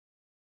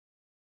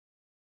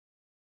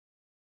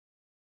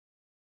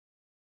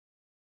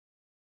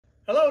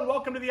Hello and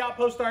welcome to the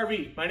Outpost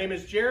RV. My name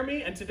is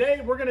Jeremy and today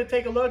we're going to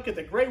take a look at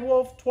the Grey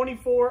Wolf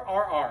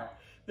 24RR.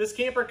 This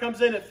camper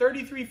comes in at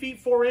 33 feet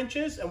 4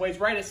 inches and weighs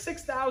right at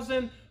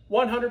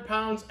 6,100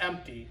 pounds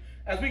empty.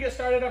 As we get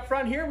started up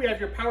front here, we have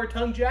your power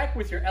tongue jack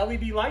with your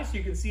LED light so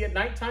you can see at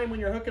nighttime when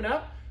you're hooking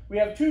up. We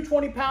have two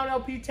 20-pound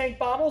LP tank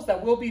bottles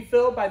that will be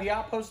filled by the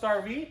Outpost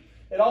RV.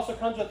 It also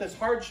comes with this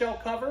hard shell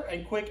cover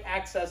and quick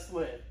access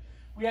lid.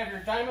 We have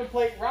your diamond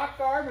plate rock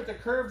guard with the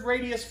curved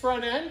radius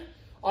front end.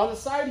 On the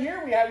side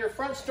here, we have your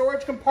front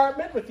storage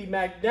compartment with the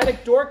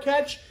magnetic door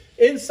catch.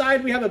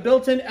 Inside, we have a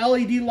built-in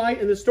LED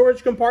light in the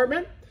storage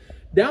compartment.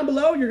 Down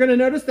below, you're going to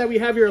notice that we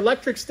have your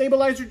electric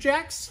stabilizer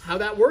jacks. How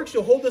that works,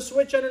 you'll hold the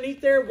switch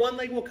underneath there. One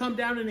leg will come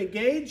down and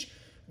engage.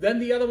 Then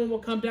the other one will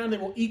come down. They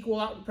will equal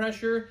out in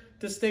pressure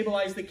to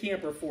stabilize the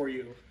camper for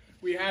you.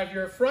 We have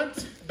your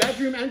front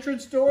bedroom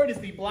entrance door. It is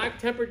the black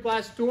tempered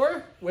glass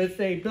door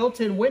with a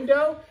built-in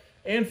window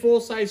and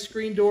full-size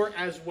screen door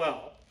as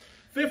well.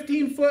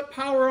 15-foot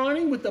power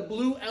awning with the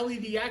blue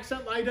LED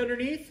accent light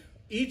underneath.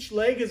 Each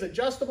leg is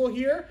adjustable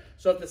here,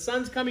 so if the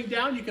sun's coming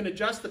down, you can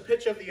adjust the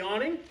pitch of the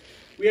awning.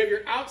 We have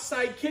your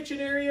outside kitchen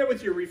area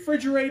with your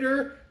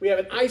refrigerator. We have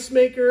an ice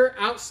maker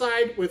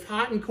outside with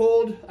hot and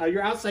cold,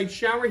 your outside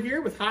shower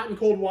here with hot and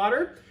cold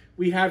water.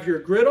 We have your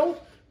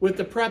griddle with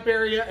the prep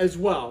area as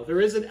well. There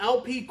is an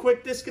LP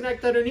quick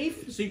disconnect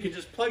underneath, so you can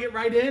just plug it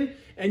right in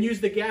and use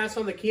the gas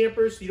on the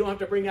camper so you don't have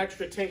to bring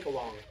extra tank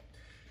along.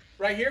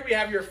 Right here, we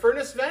have your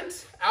furnace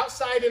vent,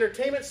 outside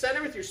entertainment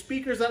center with your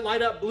speakers that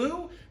light up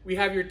blue. We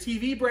have your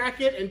TV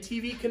bracket and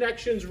TV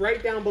connections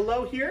right down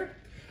below here.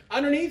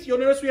 Underneath, you'll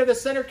notice we have the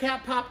center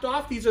cap popped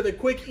off. These are the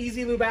quick,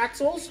 easy lube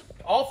axles.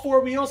 All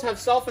four wheels have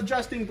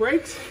self-adjusting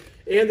brakes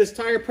and this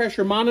tire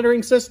pressure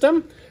monitoring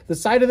system. The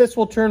side of this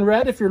will turn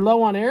red if you're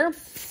low on air.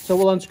 So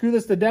we'll unscrew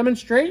this to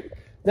demonstrate.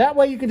 That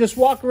way you can just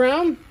walk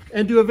around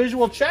and do a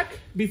visual check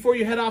before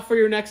you head off for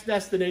your next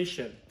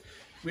destination.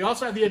 We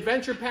also have the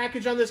adventure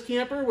package on this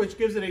camper, which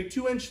gives it a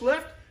 2-inch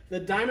lift, the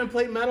diamond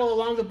plate metal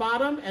along the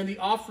bottom, and the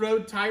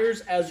off-road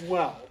tires as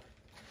well.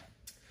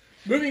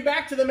 Moving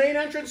back to the main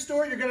entrance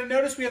door, you're going to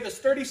notice we have the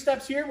sturdy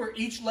steps here where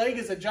each leg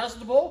is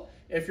adjustable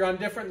if you're on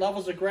different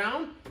levels of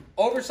ground.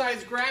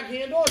 Oversized grab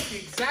handle. It's the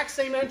exact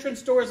same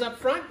entrance doors up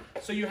front,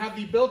 so you have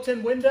the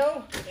built-in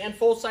window and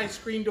full-size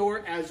screen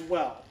door as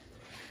well.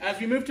 As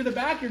we move to the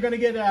back, you're going to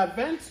get a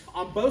vent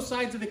on both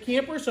sides of the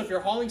camper, so if you're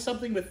hauling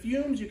something with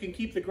fumes, you can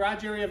keep the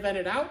garage area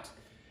vented out.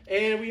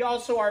 And we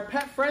also are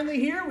pet friendly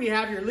here. We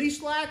have your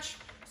leash latch,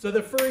 so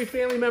the furry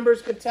family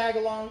members can tag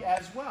along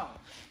as well.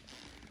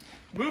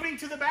 Moving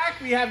to the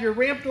back, we have your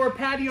ramp door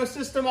patio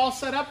system all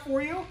set up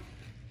for you.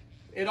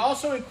 It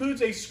also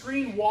includes a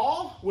screen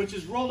wall, which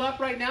is rolled up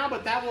right now,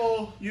 but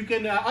you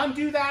can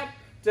undo that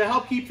to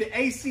help keep the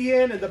AC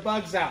in and the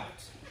bugs out.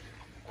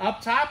 Up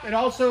top, and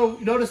also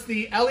notice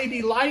the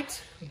LED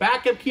light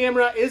backup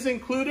camera is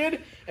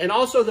included, and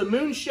also the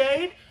moon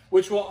shade,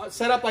 which will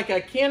set up like a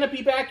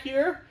canopy back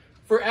here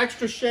for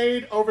extra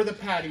shade over the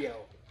patio.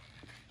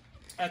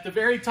 At the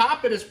very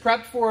top, it is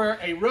prepped for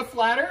a roof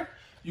ladder.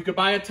 You could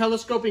buy a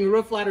telescoping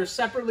roof ladder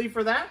separately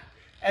for that.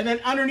 And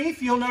then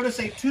underneath, you'll notice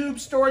a tube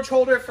storage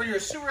holder for your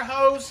sewer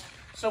hose.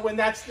 So when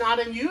that's not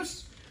in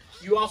use,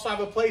 you also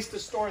have a place to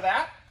store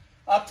that.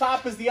 Up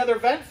top is the other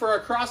vent for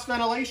our cross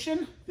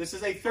ventilation. This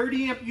is a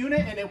 30 amp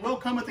unit and it will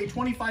come with a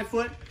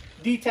 25-foot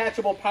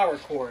detachable power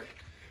cord.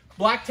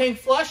 Black tank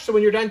flush, so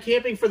when you're done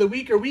camping for the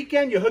week or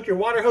weekend, you hook your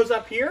water hose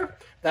up here.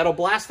 That'll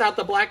blast out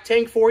the black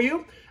tank for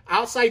you.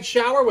 Outside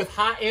shower with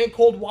hot and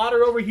cold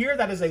water over here.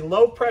 That is a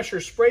low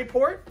pressure spray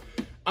port.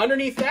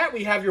 Underneath that,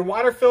 we have your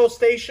water fill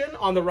station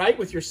on the right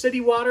with your city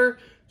water.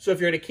 So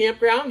if you're at a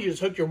campground, you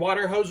just hook your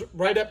water hose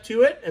right up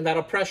to it and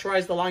that'll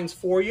pressurize the lines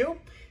for you.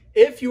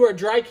 If you are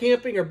dry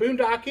camping or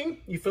boondocking,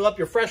 you fill up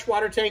your fresh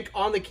water tank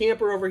on the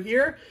camper over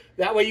here.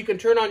 That way you can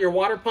turn on your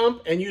water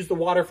pump and use the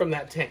water from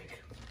that tank.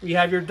 We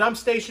have your dump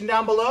station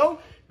down below.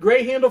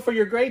 Gray handle for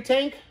your gray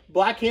tank,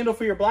 black handle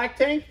for your black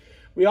tank.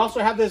 We also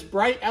have this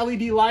bright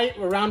LED light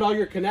around all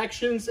your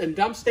connections and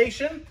dump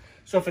station.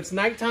 So if it's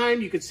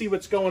nighttime, you can see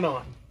what's going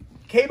on.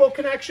 Cable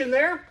connection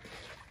there.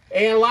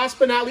 And last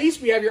but not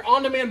least, we have your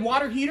on-demand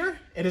water heater.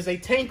 It is a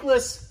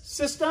tankless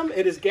system.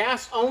 It is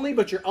gas only,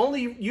 but you're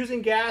only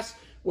using gas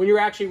when you're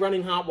actually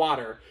running hot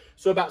water.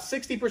 So about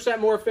 60%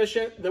 more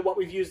efficient than what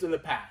we've used in the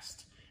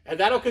past. And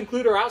that'll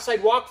conclude our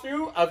outside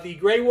walkthrough of the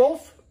Grey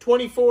Wolf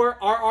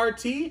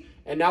 24RRT.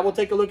 And now we'll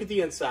take a look at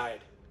the inside.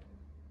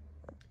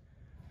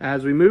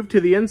 As we move to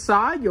the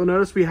inside, you'll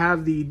notice we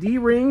have the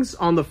D-rings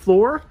on the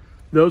floor.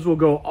 Those will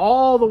go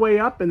all the way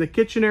up in the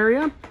kitchen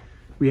area.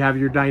 We have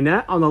your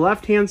dinette on the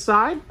left-hand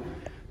side,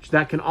 which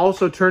that can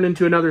also turn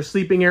into another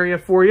sleeping area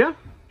for you.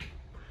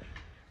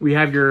 We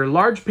have your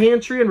large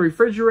pantry and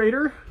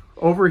refrigerator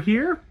over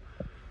here.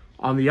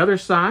 On the other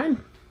side,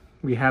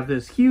 we have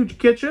this huge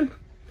kitchen.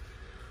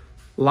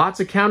 Lots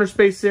of counter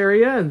space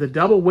area, and the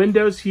double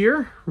windows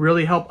here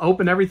really help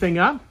open everything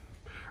up.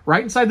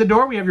 Right inside the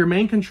door, we have your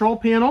main control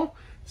panel.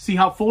 See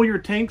how full your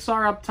tanks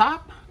are up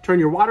top. Turn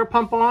your water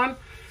pump on.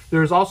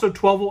 There's also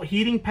 12-volt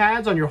heating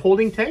pads on your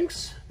holding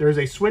tanks. There's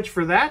a switch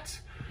for that.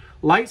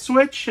 light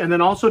switch, and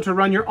then also to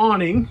run your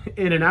awning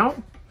in and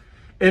out.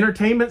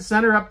 Entertainment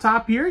center up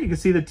top here. You can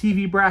see the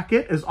TV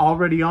bracket is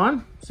already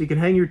on, so you can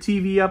hang your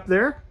TV up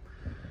there.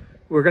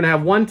 We're going to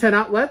have 110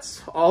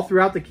 outlets all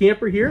throughout the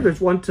camper here. There's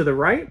one to the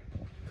right.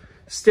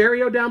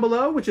 Stereo down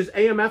below, which is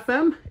AM,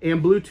 FM,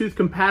 and Bluetooth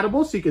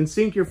compatible, so you can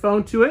sync your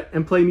phone to it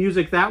and play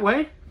music that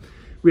way.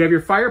 We have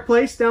your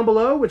fireplace down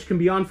below, which can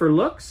be on for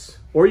looks,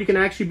 or you can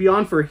actually be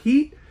on for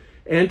heat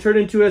and turn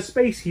into a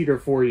space heater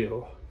for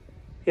you.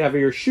 You have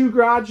your shoe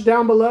garage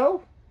down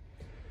below.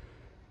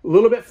 A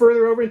little bit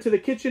further over into the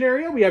kitchen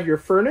area, we have your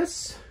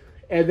furnace,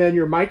 and then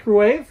your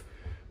microwave,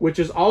 which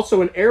is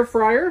also an air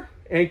fryer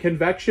and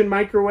convection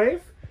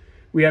microwave.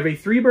 We have a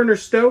 3-burner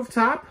stove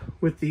top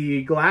with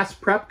the glass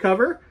prep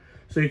cover,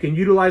 so you can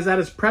utilize that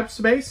as prep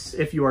space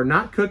if you are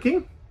not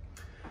cooking.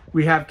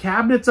 We have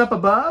cabinets up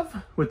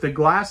above with the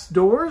glass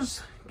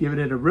doors, giving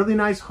it a really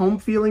nice home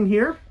feeling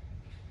here.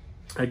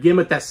 Again,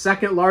 with that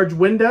second large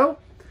window.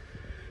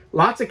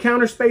 Lots of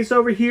counter space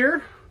over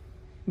here.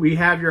 We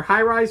have your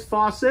high-rise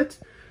faucet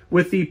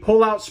with the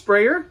pull-out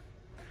sprayer.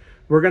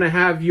 We're gonna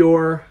have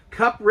your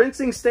cup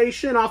rinsing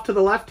station off to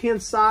the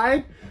left-hand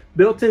side,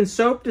 built-in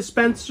soap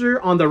dispenser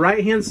on the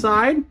right-hand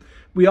side.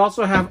 We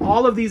also have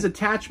all of these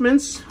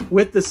attachments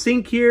with the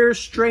sink here,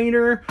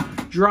 strainer,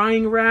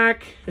 drying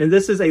rack, and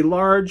this is a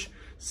large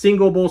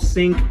single bowl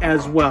sink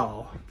as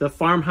well, the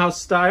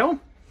farmhouse style.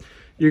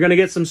 You're gonna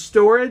get some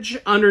storage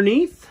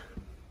underneath.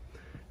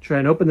 Try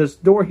and open this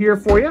door here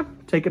for you.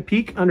 Take a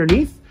peek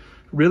underneath.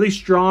 Really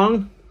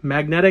strong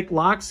magnetic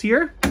locks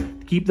here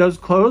to keep those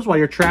closed while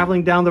you're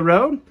traveling down the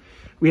road.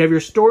 We have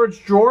your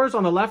storage drawers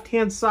on the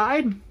left-hand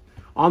side.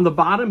 On the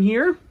bottom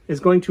here is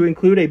going to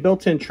include a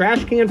built-in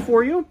trash can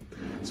for you.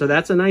 So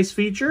that's a nice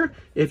feature.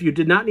 If you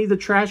did not need the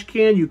trash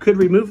can, you could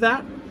remove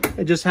that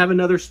and just have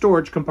another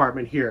storage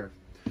compartment here.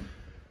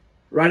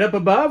 Right up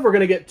above, we're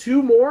gonna get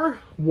 2 more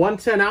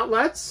 110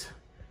 outlets.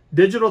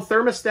 Digital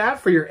thermostat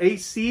for your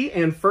AC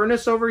and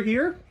furnace over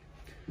here.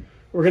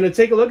 We're gonna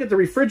take a look at the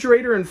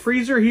refrigerator and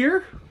freezer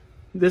here.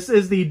 This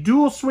is the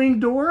dual swing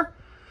door.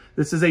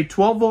 This is a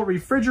 12-volt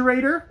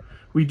refrigerator.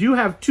 We do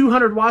have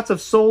 200 watts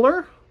of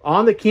solar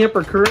on the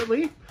camper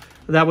currently.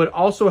 That would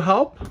also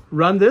help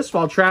run this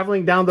while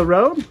traveling down the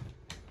road.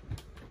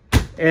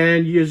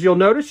 And as you'll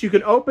notice, you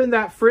can open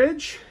that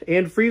fridge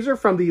and freezer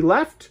from the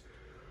left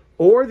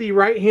or the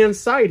right-hand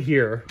side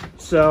here.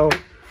 So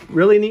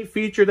really neat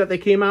feature that they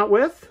came out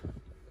with.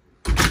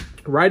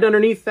 Right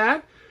underneath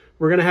that,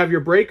 we're gonna have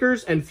your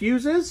breakers and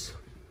fuses.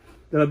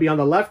 That'll be on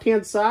the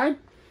left-hand side.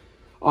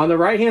 On the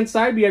right-hand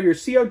side, we have your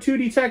CO2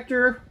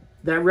 detector.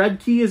 That red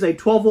key is a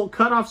 12-volt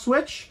cutoff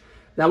switch.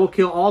 That will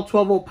kill all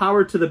 12-volt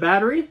power to the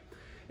battery.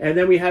 And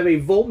then we have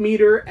a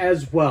voltmeter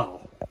as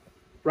well.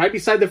 Right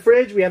beside the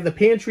fridge, we have the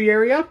pantry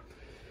area.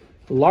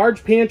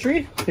 Large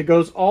pantry that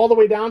goes all the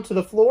way down to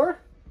the floor.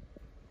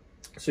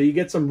 So you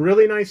get some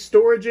really nice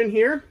storage in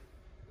here.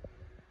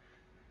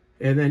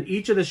 And then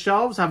each of the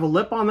shelves have a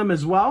lip on them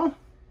as well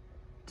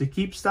to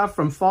keep stuff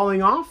from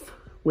falling off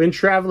when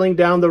traveling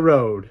down the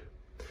road.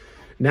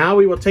 Now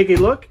we will take a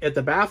look at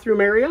the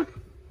bathroom area.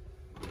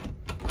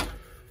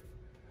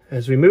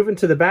 As we move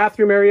into the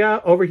bathroom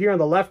area over here on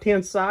the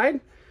left-hand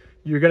side,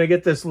 you're going to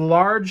get this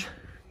large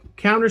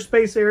counter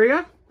space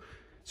area.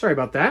 Sorry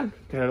about that.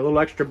 Got a little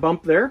extra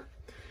bump there.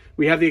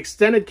 We have the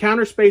extended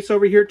counter space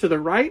over here to the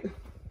right.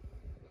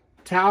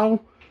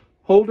 Towel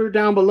holder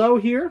down below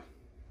here.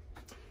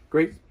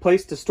 Great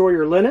place to store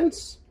your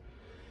linens.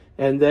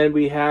 And then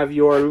we have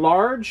your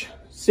large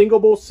single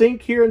bowl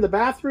sink here in the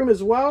bathroom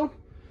as well.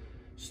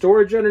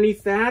 Storage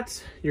underneath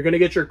that. You're going to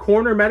get your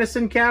corner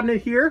medicine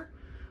cabinet here,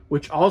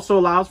 which also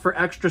allows for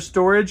extra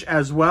storage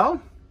as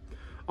well.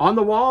 On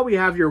the wall, we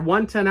have your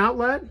 110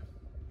 outlet,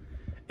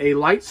 a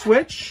light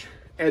switch,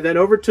 and then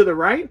over to the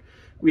right,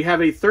 we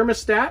have a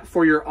thermostat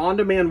for your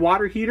on-demand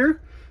water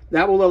heater.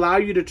 That will allow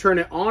you to turn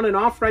it on and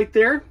off right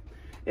there,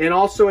 and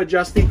also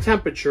adjust the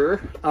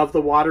temperature of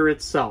the water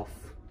itself.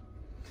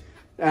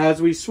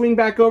 As we swing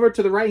back over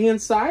to the right-hand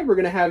side, we're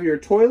gonna have your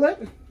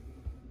toilet.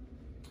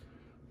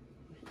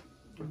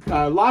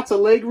 Lots of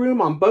leg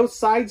room on both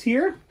sides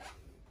here.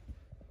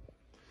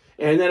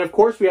 And then of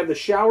course we have the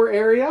shower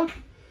area.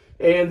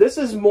 And this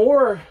is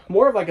more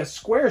of like a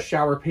square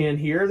shower pan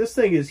here. This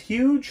thing is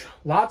huge.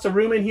 Lots of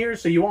room in here,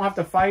 so you won't have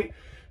to fight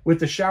with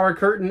the shower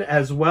curtain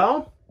as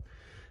well.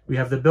 We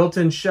have the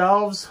built-in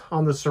shelves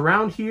on the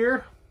surround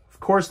here. Of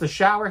course, the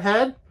shower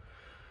head.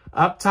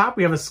 Up top,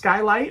 we have a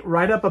skylight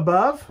right up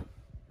above.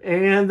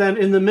 And then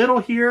in the middle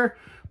here,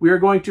 we are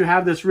going to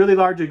have this really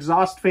large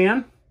exhaust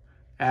fan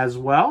as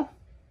well.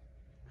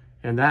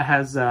 And that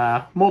has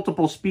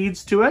multiple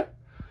speeds to it.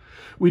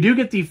 We do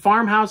get the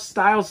farmhouse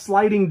style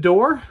sliding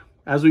door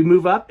as we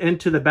move up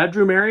into the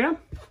bedroom area.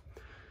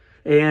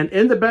 And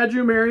in the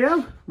bedroom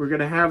area, we're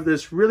gonna have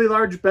this really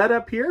large bed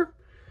up here.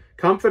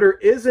 Comforter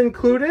is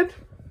included.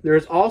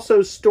 There's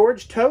also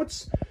storage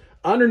totes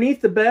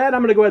underneath the bed.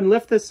 I'm gonna go ahead and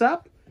lift this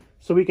up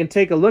so we can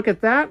take a look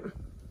at that.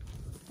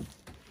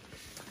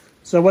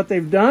 So what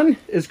they've done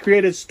is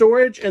created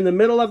storage in the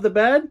middle of the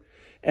bed,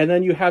 And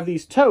then you have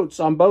these totes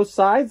on both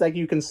sides that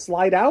you can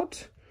slide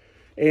out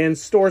and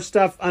store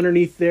stuff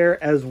underneath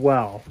there as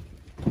well.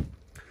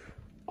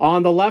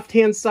 On the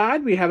left-hand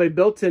side, we have a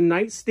built-in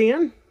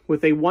nightstand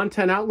with a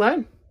 110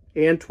 outlet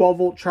and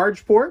 12-volt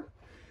charge port.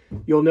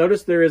 You'll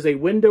notice there is a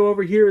window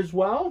over here as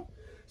well.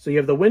 So you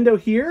have the window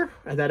here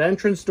and that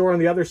entrance door on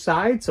the other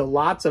side. So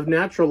lots of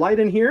natural light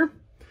in here.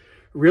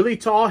 Really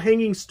tall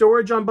hanging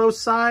storage on both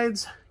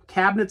sides.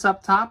 Cabinets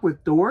up top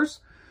with doors.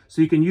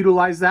 So you can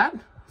utilize that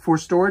for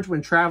storage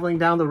when traveling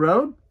down the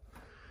road.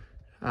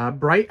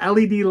 Bright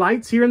LED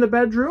lights here in the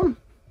bedroom.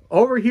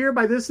 Over here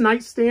by this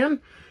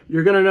nightstand,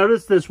 you're going to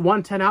notice this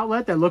 110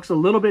 outlet that looks a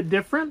little bit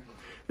different.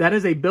 That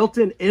is a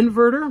built-in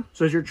inverter.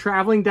 So as you're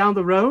traveling down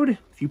the road,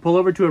 if you pull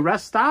over to a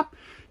rest stop,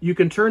 you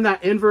can turn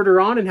that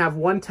inverter on and have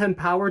 110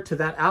 power to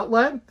that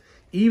outlet,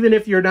 even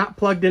if you're not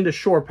plugged into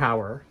shore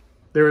power.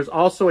 There is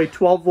also a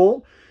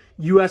 12-volt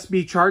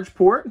USB charge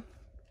port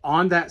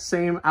on that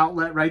same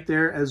outlet right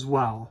there as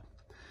well.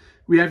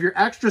 We have your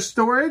extra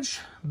storage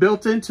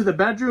built into the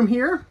bedroom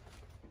here.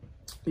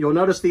 You'll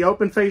notice the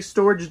open face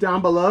storage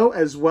down below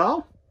as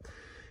well.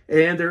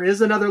 And there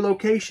is another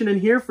location in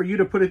here for you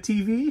to put a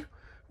TV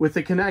with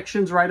the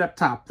connections right up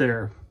top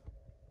there.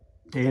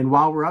 And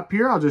while we're up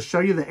here, I'll just show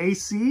you the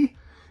AC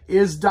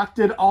is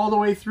ducted all the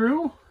way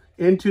through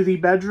into the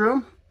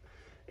bedroom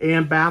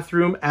and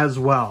bathroom as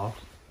well.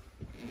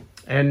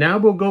 And now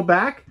we'll go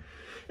back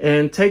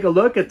and take a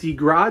look at the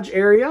garage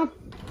area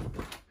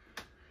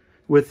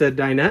with the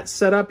dinette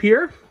set up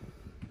here.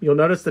 You'll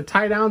notice the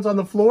tie downs on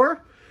the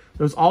floor.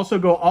 Those also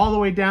go all the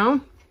way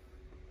down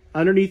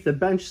underneath the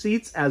bench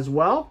seats as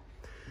well.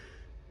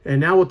 And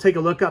now we'll take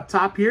a look up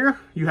top here.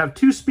 You have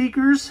two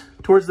speakers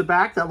towards the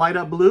back that light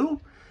up blue,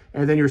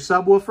 and then your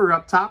subwoofer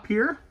up top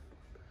here.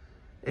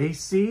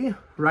 AC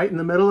right in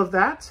the middle of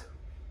that.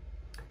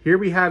 Here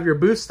we have your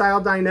booth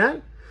style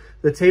dinette.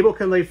 The table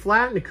can lay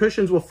flat and the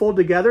cushions will fold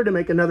together to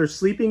make another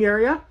sleeping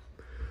area.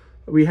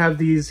 We have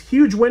these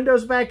huge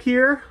windows back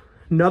here,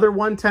 another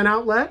 110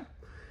 outlet.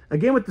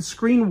 Again with the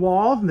screen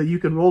wall that you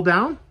can roll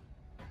down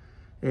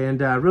and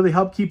really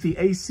help keep the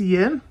AC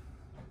in.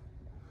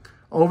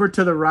 Over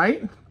to the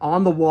right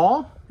on the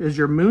wall is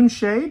your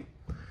moonshade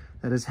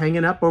that is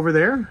hanging up over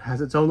there.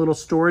 Has its own little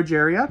storage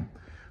area.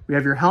 We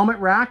have your helmet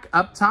rack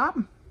up top.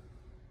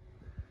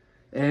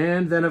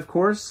 And then of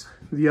course,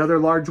 the other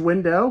large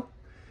window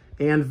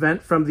and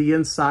vent from the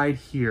inside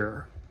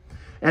here.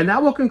 And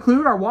that will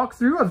conclude our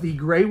walkthrough of the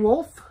Grey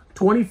Wolf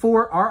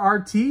 24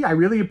 RRT. I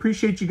really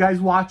appreciate you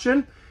guys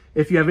watching.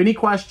 If you have any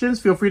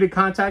questions, feel free to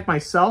contact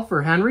myself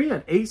or Henry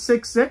at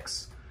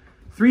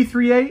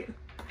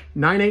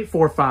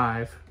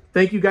 866-338-9845.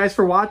 Thank you guys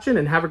for watching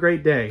and have a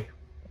great day.